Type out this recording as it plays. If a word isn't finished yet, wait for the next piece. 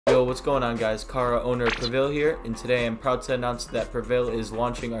So what's going on, guys? Kara, owner of Prevail here, and today I'm proud to announce that Prevail is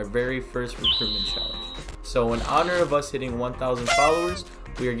launching our very first recruitment challenge. So in honor of us hitting 1,000 followers,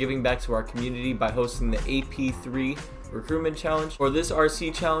 we are giving back to our community by hosting the AP3 recruitment challenge. For this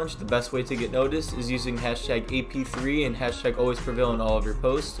RC challenge, the best way to get noticed is using hashtag AP3 and hashtag alwaysprevail in all of your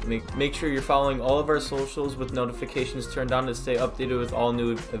posts. Make sure you're following all of our socials with notifications turned on to stay updated with all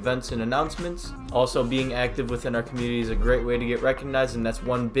new events and announcements. Also, being active within our community is a great way to get recognized, and that's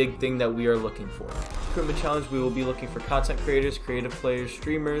one big thing that we are looking for. Recruitment challenge, we will be looking for content creators, creative players,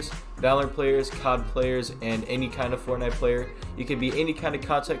 streamers, Valorant players, COD players, and any kind of Fortnite player. You could be any kind of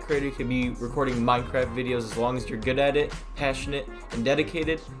content creator. You could be recording Minecraft videos as long as you're good at it, passionate, and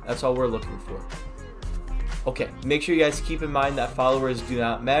dedicated. That's all we're looking for. Okay, make sure you guys keep in mind that followers do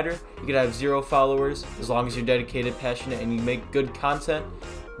not matter. You could have 0 followers as long as you're dedicated, passionate, and you make good content.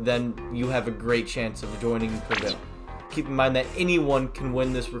 Then you have a great chance of joining Prevail. Keep in mind that anyone can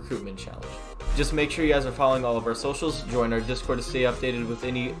win this recruitment challenge. Just make sure you guys are following all of our socials, join our Discord to stay updated with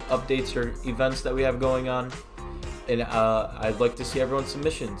any updates or events that we have going on, and I'd like to see everyone's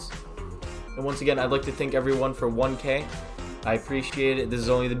submissions. And once again, I'd like to thank everyone for 1K. I appreciate it. This is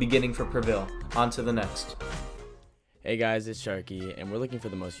only the beginning for Prevail. On to the next. Hey guys, it's Sharky, and we're looking for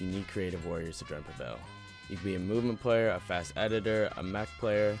the most unique creative warriors to join Prevail. You can be a movement player, a fast editor, a mech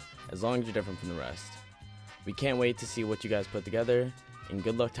player, as long as you're different from the rest. We can't wait to see what you guys put together, and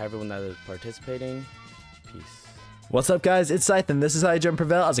good luck to everyone that is participating. Peace. What's up, guys? It's Scythe, and this is how you join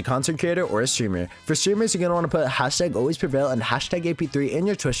Prevail as a content creator or a streamer. For streamers, you're going to want to put hashtag alwaysprevail and hashtag AP3 in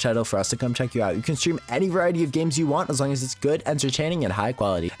your Twitch title for us to come check you out. You can stream any variety of games you want as long as it's good, entertaining, and high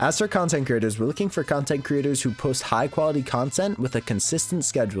quality. As for content creators, we're looking for content creators who post high quality content with a consistent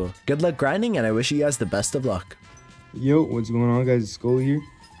schedule. Good luck grinding, and I wish you guys the best of luck. Yo, what's going on, guys? It's Skull here.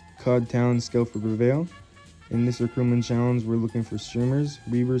 COD Talent Scale for Prevail. In this recruitment challenge, we're looking for streamers,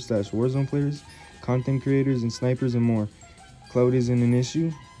 Reaver/Warzone players, content creators, and snipers, and more. Cloud isn't an issue.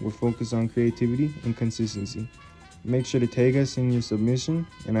 We're focused on creativity and consistency. Make sure to tag us in your submission,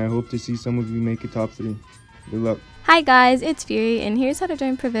 and I hope to see some of you make it top 3. Good luck. Hi guys, it's Fury, and here's how to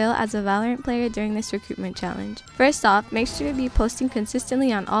join Prevail as a Valorant player during this recruitment challenge. First off, make sure to be posting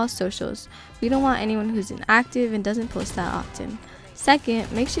consistently on all socials. We don't want anyone who's inactive and doesn't post that often.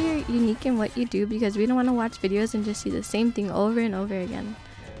 Second, make sure you're unique in what you do, because we don't want to watch videos and just see the same thing over and over again.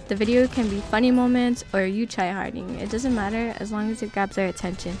 The video can be funny moments or you tryharding. It doesn't matter as long as it grabs our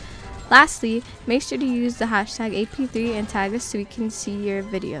attention. Lastly, make sure to use the hashtag AP3 and tag us so we can see your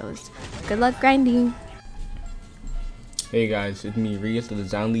videos. Good luck grinding! Hey guys, it's me, Rias, the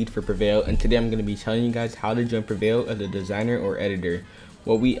design lead for Prevail, and today I'm going to be telling you guys how to join Prevail as a designer or editor.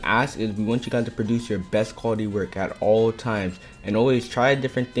 What we ask is we want you guys to produce your best quality work at all times, and always try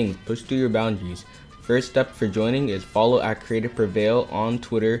different things, push through your boundaries. First step for joining is follow at Creative Prevail on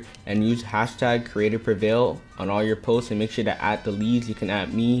Twitter and use hashtag Creative Prevail on all your posts, and make sure to add the leads. You can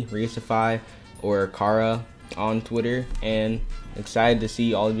add me, Riasify, or Kara on Twitter, and excited to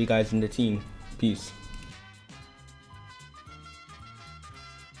see all of you guys in the team. Peace.